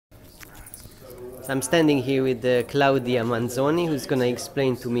So I'm standing here with Claudia Manzoni, who's going to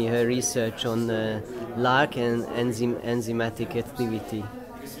explain to me her research on LRRK and enzymatic activity.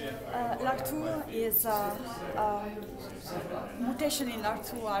 LRRK2 is mutation in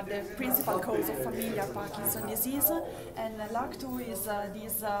LRRK2 are the principal cause of familiar Parkinson disease, and LRRK2 is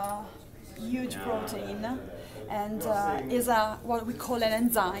this huge protein, and is what we call an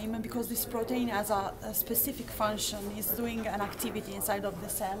enzyme, because this protein has a specific function, is doing an activity inside of the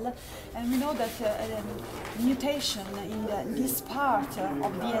cell, and we know that mutation in this part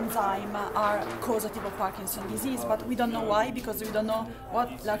of the enzyme are causative of Parkinson disease, but we don't know why, because we don't know what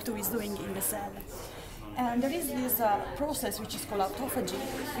LRRK2 is doing in the cell. And there is this process which is called autophagy,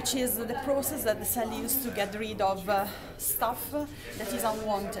 which is the process that the cell uses to get rid of stuff that is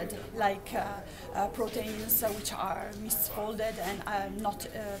unwanted, like proteins which are misfolded and not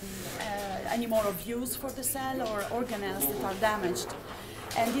anymore of use for the cell, or organelles that are damaged.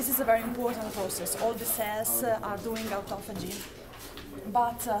 And this is a very important process. All the cells are doing autophagy.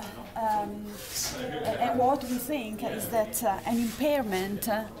 But and what we think is that an impairment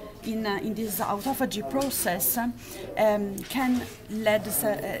in this autophagy process can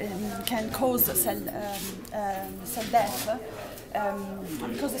cause cell death,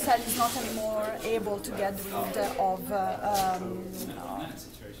 because the cell is not anymore able to get rid of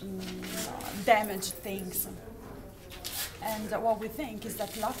damaged things. And what we think is that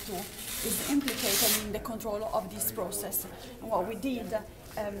LRRK2 is implicated in the control of this process. And what we did,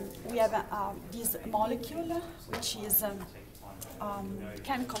 we have this molecule, which is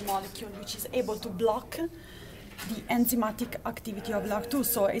chemical molecule, which is able to block the enzymatic activity of LRRK2,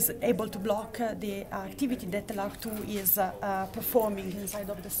 so is able to block the activity that LRRK2 is performing inside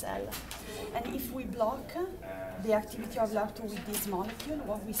of the cell. And if we block the activity of LRRK2 with this molecule,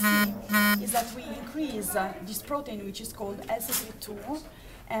 what we see is that we increase this protein, which is called LC32,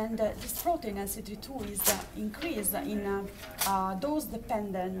 and this protein LC32 is increased in a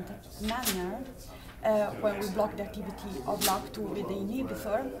dose-dependent manner when we block the activity of LRRK2 with the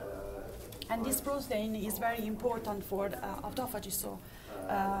inhibitor. And this protein is very important for autophagy, so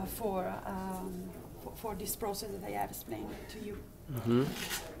for this process that I have explained to you. Mm-hmm.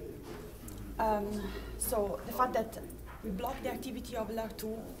 So the fact that we block the activity of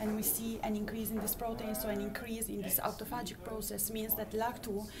LRRK2 and we see an increase in this protein, so an increase in this autophagic process, means that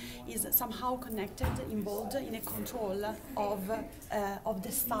LRRK2 is somehow connected, involved in a control of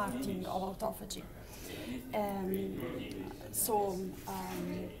the starting of autophagy.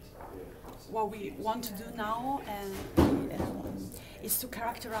 What we want to do now is to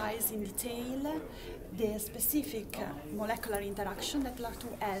characterize in detail the specific molecular interaction that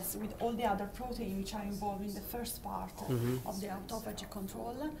LRRK2 has with all the other proteins which are involved in the first part of the autophagy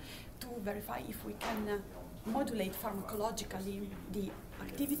control, to verify if we can modulate pharmacologically the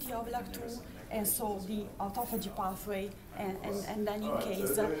activity of LRRK2, and so the autophagy pathway, and then in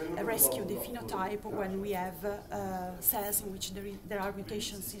case rescue the phenotype when we have cells in which there are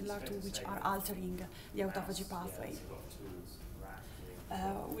mutations in LRRK2 which are altering the autophagy pathway.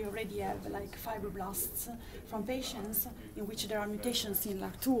 We already have like fibroblasts from patients in which there are mutations in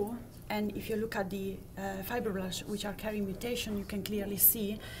LRRK2, and if you look at the fibroblasts which are carrying mutation, you can clearly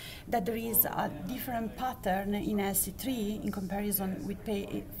see that there is a different pattern in LC3 in comparison with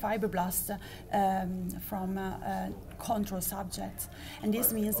fibroblasts from control subjects, and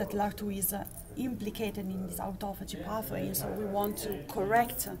this means that LRRK2 is implicated in this autophagy pathway, and so we want to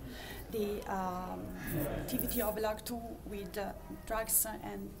correct the activity of LRRK2 with drugs,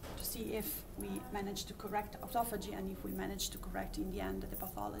 and to see if we manage to correct autophagy, and if we manage to correct in the end the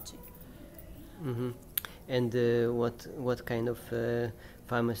pathology. Mm-hmm. And what kind of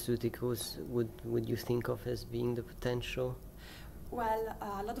pharmaceuticals would you think of as being the potential? Well,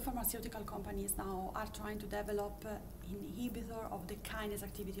 a lot of pharmaceutical companies now are trying to develop inhibitor of the kinase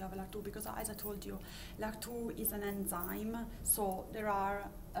activity of LRRK2, because as I told you, LRRK2 is an enzyme, so there are,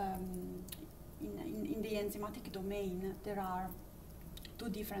 in the enzymatic domain, there are two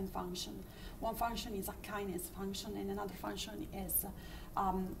different functions. One function is a kinase function, and another function is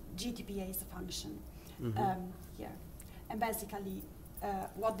GTPase function here. And basically,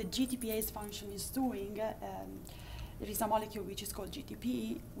 what the GTPase function is doing, there is a molecule which is called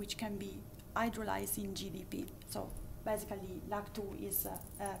GTP, which can be hydrolyzed in GDP. So basically, LRRK2 is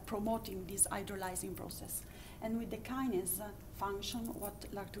promoting this hydrolyzing process. And with the kinase function, what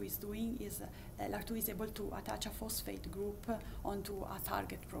LRRK2 is doing is LRRK2 is able to attach a phosphate group onto a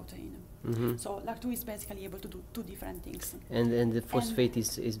target protein. Mm-hmm. So LRRK2 is basically able to do two different things. And the phosphate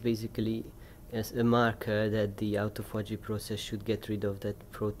is basically as a marker that the autophagy process should get rid of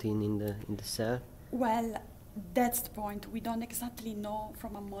that protein in the cell? Well, that's the point. We don't exactly know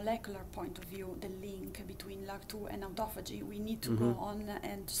from a molecular point of view the link between LRRK2 and autophagy. We need to go on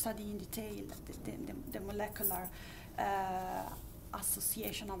and study in detail the molecular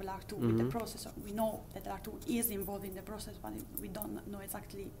association of LRRK2 with the process. We know that LRRK2 is involved in the process, but we don't know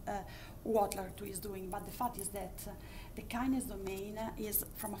exactly what LRRK2 is doing. But the fact is that the kinase domain is,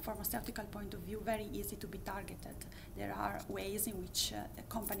 from a pharmaceutical point of view, very easy to be targeted. There are ways in which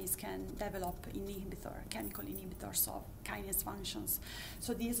companies can develop chemical inhibitors of kinase functions.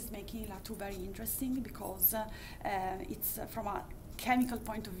 So this is making LRRK2 very interesting because it's, from a chemical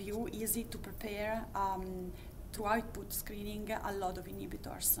point of view, easy to prepare through output screening a lot of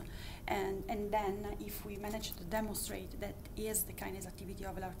inhibitors. And then if we manage to demonstrate that is the kinase activity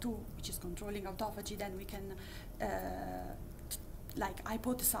of LRRK2, which is controlling autophagy, then we can like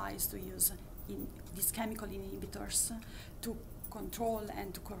hypothesize to use these chemical inhibitors to control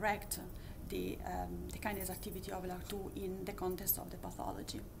and to correct the kinase activity of LRRK2 in the context of the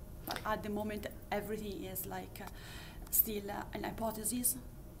pathology. But at the moment, everything is like still an hypothesis,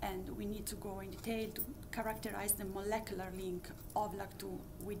 and we need to go in detail to characterize the molecular link of LRRK2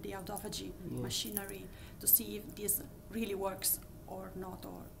 with the autophagy machinery to see if this really works or not,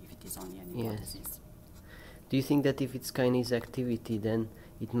 or if it is only an hypothesis. Do you think that if it's kinase activity, then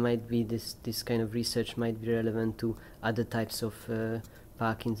it might be this kind of research might be relevant to other types of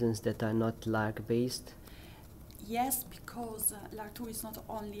Parkinson's that are not LRRK based? Yes, because LRRK2 is not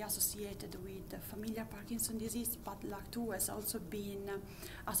only associated with familiar Parkinson disease, but LRRK2 has also been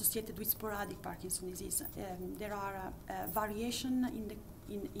associated with sporadic Parkinson disease. There are variations in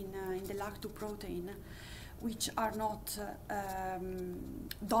the LRRK2 protein, which are not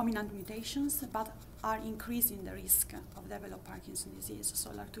dominant mutations, but are increasing the risk of develop Parkinson disease.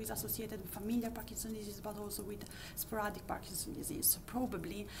 So LRRK2 is associated with familiar Parkinson disease, but also with sporadic Parkinson disease. So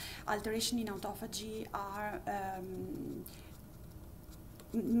probably alteration in autophagy are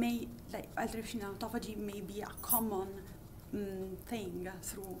alteration in autophagy may be a common thing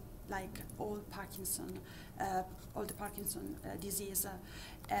through like all the Parkinson disease.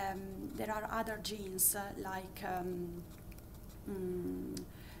 There are other genes like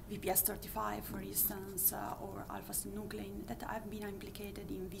VPS35, for instance, or alpha-synuclein that have been implicated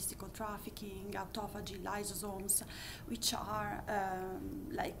in vesicle trafficking, autophagy, lysosomes, which are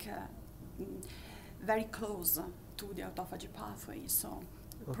very close to the autophagy pathway. So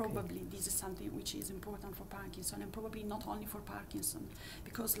probably this is something which is important for Parkinson, and probably not only for Parkinson,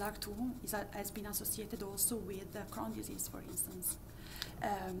 because LRRK2 has been associated also with Crohn's disease, for instance,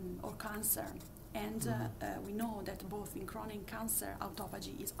 or cancer. And we know that both in Crohn and cancer,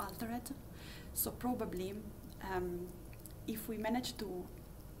 autophagy is altered. So probably, if we manage to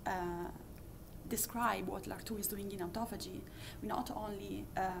describe what LRRK2 is doing in autophagy, we not only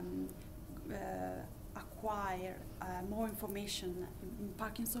acquire more information in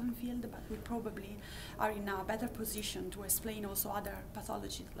Parkinson field, but we probably are in a better position to explain also other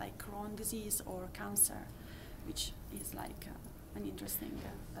pathologies like Crohn's disease or cancer, which is like an interesting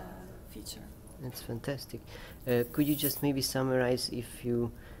feature. That's fantastic. Could you just maybe summarize if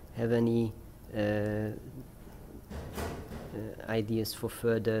you have any ideas for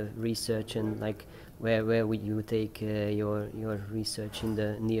further research, and like where would you take your research in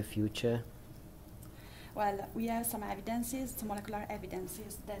the near future? Well, we have some evidences, some molecular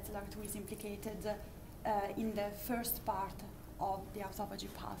evidences that LRRK2 is implicated in the first part of the autophagy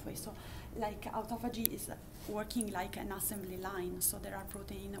pathway. So like autophagy is working like an assembly line, so there are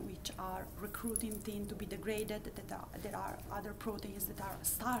proteins which are recruiting things to be degraded, there are other proteins that are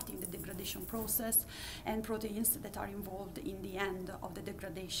starting the degradation process, and proteins that are involved in the end of the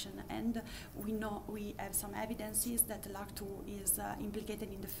degradation. And we know we have some evidences that LRRK2 is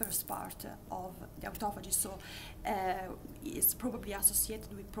implicated in the first part of the autophagy, so it's probably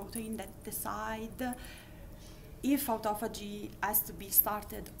associated with protein that decide if autophagy has to be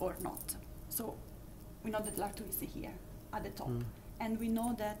started or not. So we know that LRRK2 is here at the top. And we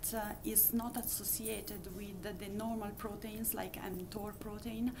know that it's not associated with the normal proteins like mTOR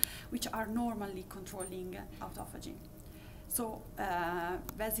protein, which are normally controlling autophagy. So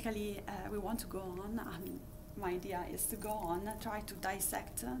basically, we want to go on. I mean, my idea is to go on, try to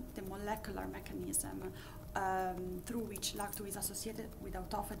dissect the molecular mechanism through which LRRK2 is associated with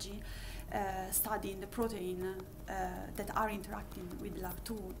autophagy, studying the protein that are interacting with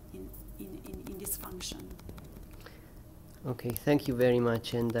LRRK2 in this function. Okay, thank you very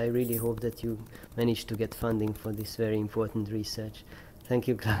much, and I really hope that you manage to get funding for this very important research. Thank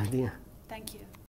you, Claudia. Thank you.